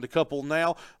 She's signed a couple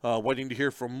now, waiting to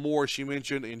hear from more, she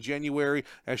mentioned, in January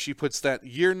as she puts that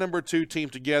year number 2 team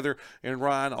together. And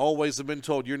Ryan, always have been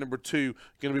told year number 2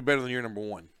 going to be better than year number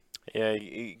 1. Yeah,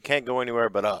 you can't go anywhere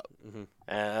but up, and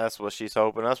that's what she's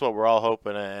hoping. That's what we're all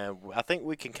hoping, and I think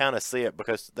we can kind of see it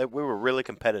because we were really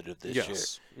competitive this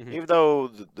year. Even though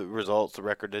the results, the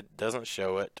record, doesn't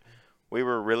show it, we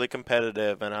were really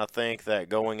competitive, and I think that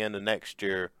going into next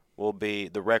year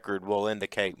the record will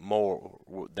indicate more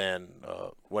than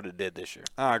what it did this year.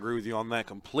 I agree with you on that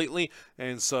completely,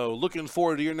 and so looking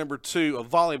forward to year number 2 of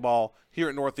volleyball here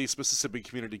at Northeast Mississippi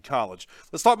Community College.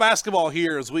 Let's talk basketball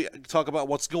here as we talk about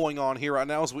what's going on here right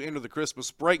now as we enter the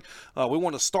Christmas break. We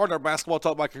want to start our basketball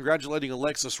talk by congratulating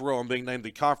Alexis Rowe on being named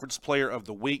the Conference Player of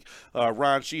the Week.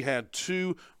 Ryan, she had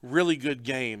 2 really good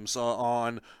games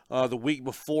on the week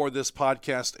before this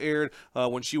podcast aired.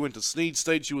 When she went to Snead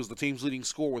State, she was the team's leading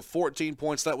scorer with 14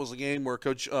 points. That was a game where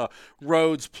Coach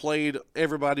Rhodes played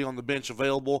everybody on the bench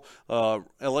available.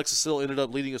 Alexis still ended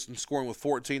up leading us in scoring with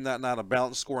 14 that night, a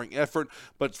balanced scoring effort.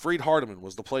 But Freed Hardeman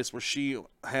was the place where she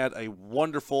had a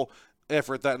wonderful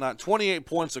effort that night. 28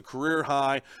 points, a career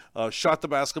high, shot the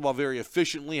basketball very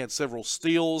efficiently, had several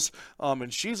steals,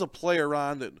 and she's a player,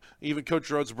 Ryan, that even Coach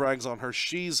Rhodes brags on her.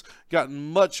 She's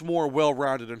gotten much more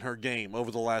well-rounded in her game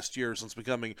over the last year since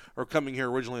coming here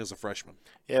originally as a freshman.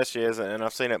 Yes, she is, and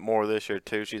I've seen it more this year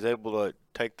too. She's able to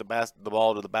take the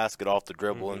ball to the basket off the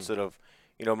dribble instead of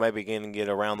maybe getting it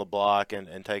around the block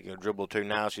and taking a dribble too.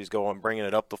 Now she's bringing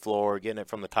it up the floor, getting it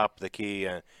from the top of the key,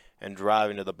 and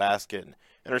driving to the basket.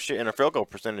 And her field goal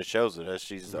percentage shows it, as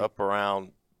she's up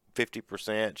around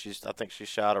 50%. I think she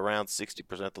shot around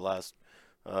 60% the last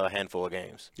handful of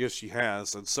games. Yes, she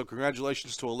has. And so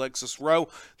congratulations to Alexis Rowe,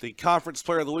 the Conference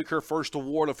Player of the Week, her first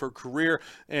award of her career.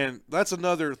 And that's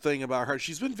another thing about her.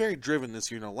 She's been very driven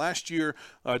this year. Last year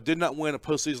did not win a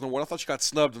postseason award. I thought she got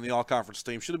snubbed in the all-conference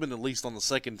team. Should have been at least on the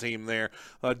second team there.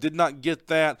 Did not get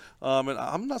that. And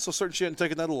I'm not so certain she hadn't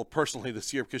taken that a little personally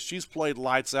this year because she's played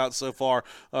lights out so far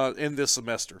in this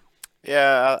semester.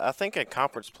 Yeah, I think in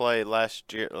conference play last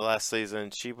season,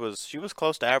 she was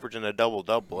close to averaging a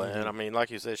double-double. And, I mean,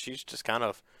 like you said, she's just kind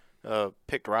of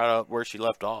picked right up where she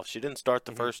left off. She didn't start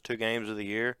the first 2 games of the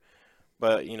year,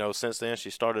 but, since then she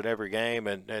started every game,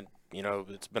 and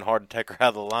it's been hard to take her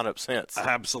out of the lineup since.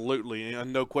 Absolutely,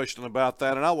 and no question about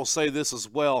that. And I will say this as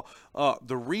well.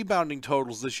 The rebounding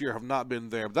totals this year have not been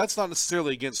there. But that's not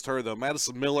necessarily against her, though.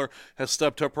 Madison Miller has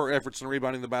stepped up her efforts in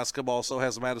rebounding the basketball. So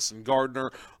has Madison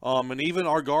Gardner. And even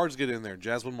our guards get in there.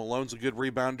 Jasmine Malone's a good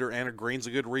rebounder. Anna Green's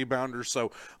a good rebounder.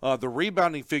 So the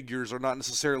rebounding figures are not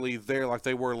necessarily there like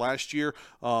they were last year.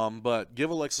 But give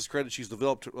Alexis credit. She's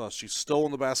developed. She's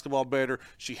stolen the basketball better.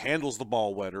 She handles the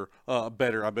ball better.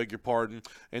 I beg your pardon.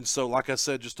 And so, like I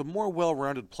said, just a more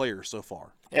well-rounded player so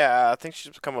far. Yeah, I think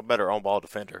she's become a better on-ball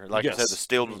defender. Like you said,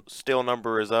 the steal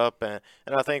number is up, and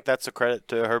I think that's a credit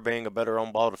to her being a better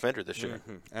on-ball defender this year.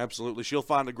 Absolutely. She'll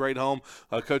find a great home.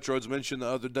 Coach Rhodes mentioned the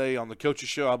other day on the Coaches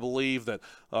Show, I believe, that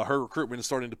her recruitment is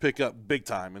starting to pick up big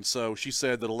time. And so she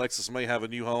said that Alexis may have a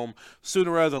new home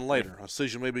sooner rather than later. A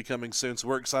decision may be coming soon, so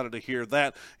we're excited to hear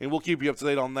that. And we'll keep you up to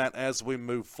date on that as we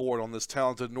move forward on this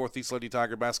talented Northeast Lady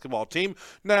Tiger basketball team.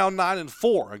 Now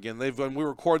 9-4. Again, we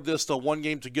record this till 1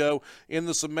 game to go in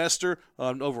the semester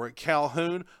over at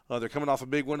Calhoun. They're coming off a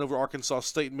big win over Arkansas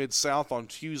State Mid-South on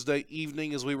Tuesday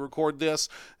evening as we record this.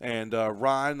 And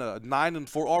Ryan,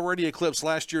 9-4, already eclipsed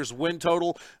last year's win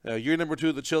total. Year number 2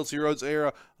 of the Chelsea Rhodes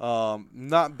era.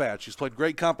 Not bad. She's played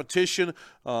great competition.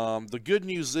 The good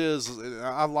news is,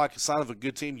 I like a sign of a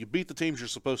good team. You beat the teams you're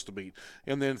supposed to beat.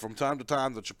 And then from time to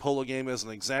time, the Chipola game as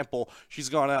an example, she's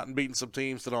gone out and beaten some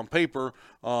teams that on paper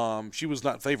she was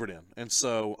not favored in. And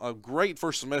so a great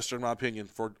first semester, in my opinion,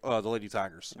 for the Lady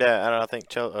Tigers. Yeah, and I think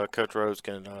Coach Rhodes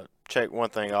can check one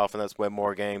thing off, and that's win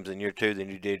more games in year 2 than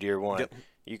you did year 1. Yep.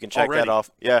 You can check that off.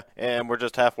 Yeah, and we're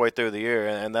just halfway through the year,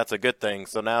 and that's a good thing.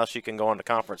 So now she can go into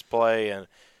conference play and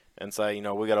say,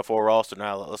 we got a full roster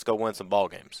now. Let's go win some ball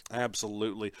games.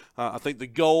 Absolutely. I think the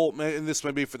goal, and this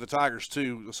may be for the Tigers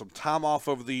too, some time off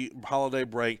over the holiday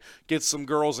break, get some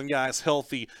girls and guys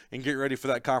healthy, and get ready for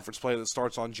that conference play that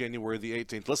starts on January the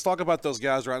 18th. Let's talk about those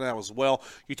guys right now as well.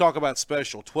 You talk about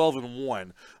special,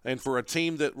 12-1, and for a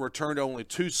team that returned only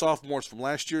 2 sophomores from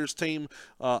last year's team,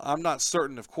 I'm not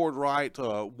certain if Cord Wright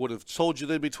would have told you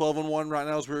they'd be 12-1 right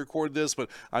now as we record this, but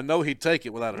I know he'd take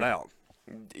it without a doubt.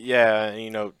 Yeah,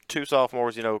 2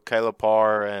 sophomores, Caleb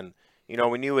Parr, and,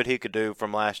 we knew what he could do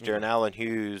from last year. And Allen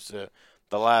Hughes,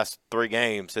 the last 3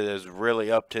 games, has really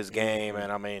upped his game.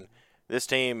 And, I mean, this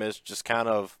team is just kind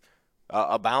of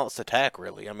a balanced attack,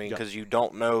 really. I mean, because you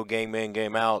don't know game in,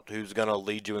 game out who's going to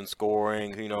lead you in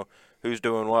scoring, who's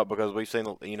doing what. Because we've seen,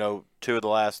 2 of the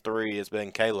last 3 has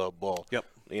been Caleb. Well,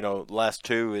 last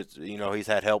 2, it's, he's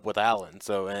had help with Allen.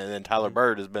 So, and then Tyler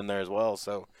Bird has been there as well.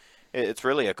 So, it's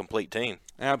really a complete team.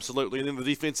 Absolutely. And then the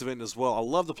defensive end as well. I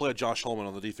love the play of Josh Holman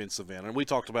on the defensive end. And we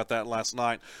talked about that last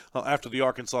night after the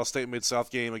Arkansas State Mid-South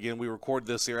game. Again, we recorded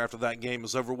this here after that game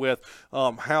is over with,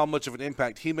 how much of an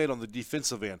impact he made on the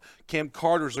defensive end. Cam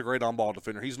Carter's a great on-ball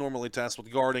defender. He's normally tasked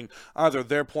with guarding either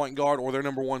their point guard or their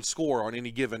number one scorer on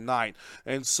any given night.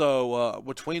 And so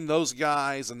between those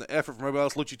guys and the effort from everybody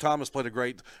else, Lucci Thomas played a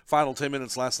great final 10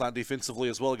 minutes last night defensively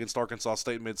as well against Arkansas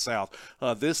State Mid-South.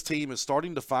 This team is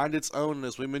starting to find its own. And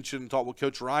as we mentioned and talked with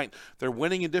Coach Wright, they're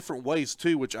winning in different ways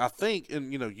too, which I think,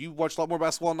 and you watch a lot more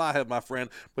basketball than I have, my friend,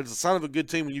 but it's a sign of a good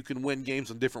team when you can win games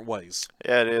in different ways.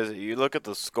 Yeah, it is. You look at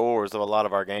the scores of a lot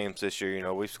of our games this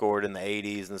year. We scored in the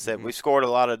 80s and the 70s. We scored a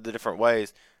lot of the different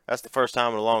ways. That's the first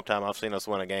time in a long time I've seen us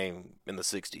win a game in the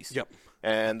 60s. Yep.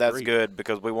 And that's good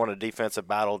because we won a defensive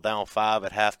battle down 5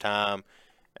 at halftime.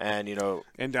 And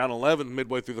and down 11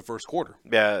 midway through the first quarter.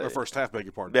 Yeah, or first half, beg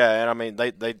your pardon. Yeah, and I mean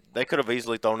they could have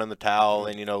easily thrown in the towel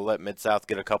and let Mid-South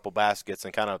get a couple baskets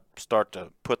and kind of start to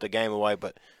put the game away,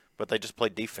 but they just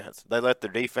played defense. They let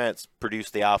their defense produce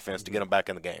the offense to get them back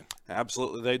in the game.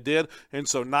 Absolutely, they did. And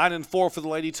so 9-4 for the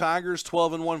Lady Tigers,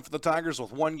 12-1 for the Tigers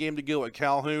with one game to go at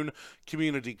Calhoun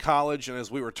Community College. And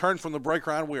as we return from the break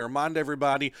round, we remind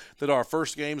everybody that our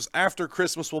first games after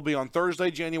Christmas will be on Thursday,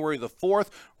 January the 4th,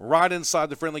 right inside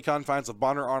the friendly confines of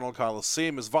Bonner Arnold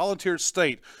Coliseum, as Volunteer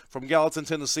State from Gallatin,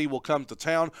 Tennessee will come to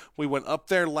town. We went up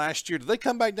there last year. Did they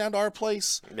come back down to our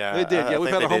place? Yeah, they did. Yeah,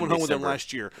 we've had a home and home with them December.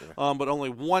 last year, but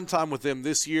only one time with them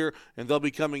this year, and they'll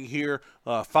be coming here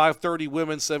 5:30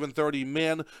 women, 7:30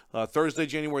 men, Thursday,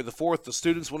 January the 4th. The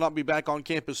students will not be back on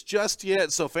campus just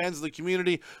yet, so fans of the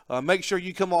community, make sure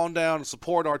you come on down and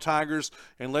support our Tigers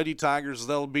and Lady Tigers.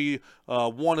 They'll be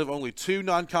one of only 2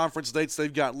 non-conference dates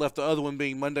they've got left, the other one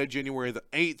being Monday, January the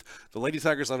 8th. The Lady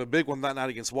Tigers have a big one that night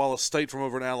against Wallace State from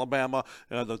over in Alabama.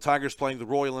 The Tigers playing the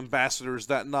Royal Ambassadors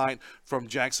that night from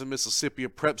Jackson, Mississippi, a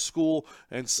prep school,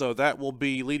 and so that will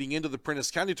be leading into the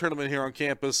Prentice County tournament here on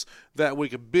campus that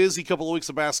week. A busy couple of weeks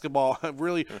of basketball.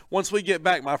 Really, once we get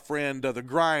back, my friend, the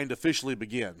grind officially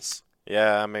begins.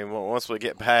 Yeah, I mean, once we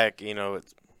get back,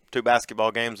 it's 2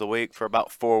 basketball games a week for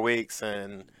about 4 weeks,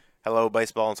 and hello,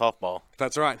 baseball and softball.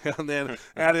 That's right. And then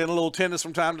add in a little tennis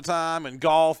from time to time and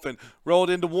golf and roll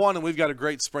it into one, and we've got a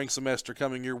great spring semester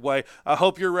coming your way. I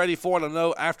hope you're ready for it. I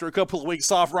know after a couple of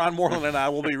weeks off, Ron Moreland and I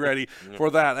will be ready for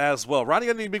that as well. Ron,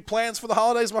 you got any big plans for the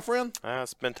holidays, my friend?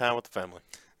 Spend time with the family.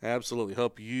 Absolutely.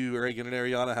 Hope you, Reagan and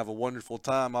Ariana, have a wonderful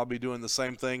time. I'll be doing the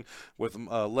same thing with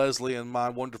Leslie and my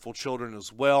wonderful children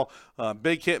as well.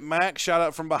 Big Hit Mac, shout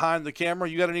out from behind the camera.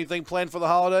 You got anything planned for the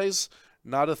holidays?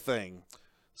 Not a thing.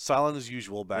 Silent as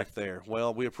usual back there.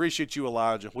 Well, we appreciate you,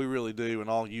 Elijah. We really do, and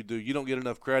all you do. You don't get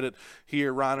enough credit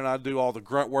here. Ryan and I do all the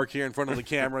grunt work here in front of the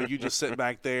camera. You just sit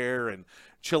back there and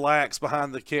chillax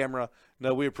behind the camera.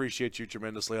 No, we appreciate you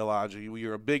tremendously, Elijah.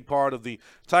 You're a big part of the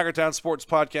Tiger Town Sports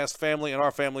Podcast family and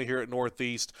our family here at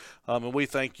Northeast. And we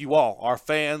thank you all, our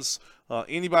fans,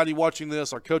 anybody watching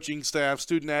this, our coaching staff,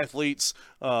 student athletes,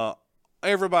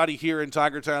 everybody here in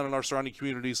Tiger Town and our surrounding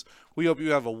communities. We hope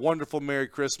you have a wonderful Merry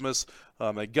Christmas.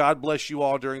 May God bless you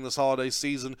all during this holiday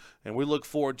season, and we look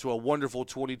forward to a wonderful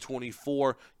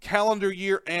 2024 calendar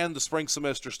year and the spring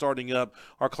semester starting up.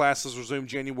 Our classes resume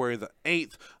January the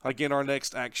 8th. Again, our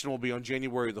next action will be on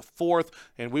January the 4th,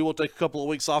 and we will take a couple of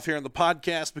weeks off here in the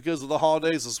podcast because of the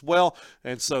holidays as well.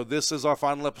 And so this is our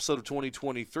final episode of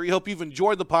 2023. Hope you've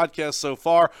enjoyed the podcast so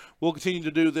far. We'll continue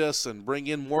to do this and bring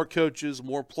in more coaches,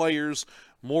 more players,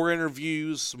 more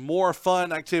interviews, more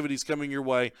fun activities coming your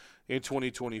way in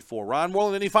 2024. Ron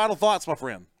Moreland, any final thoughts, my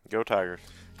friend? Go Tigers.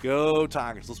 Go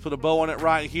Tigers. Let's put a bow on it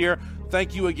right here.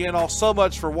 Thank you again all so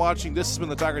much for watching. This has been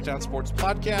the Tiger Town Sports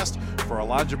Podcast. For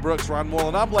Elijah Brooks, Ron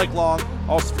Moreland, I'm Blake Long.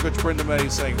 Also for Coach Brenda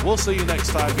Mayes saying we'll see you next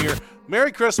time here.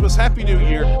 Merry Christmas, Happy New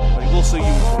Year, and we'll see you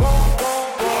in 2024.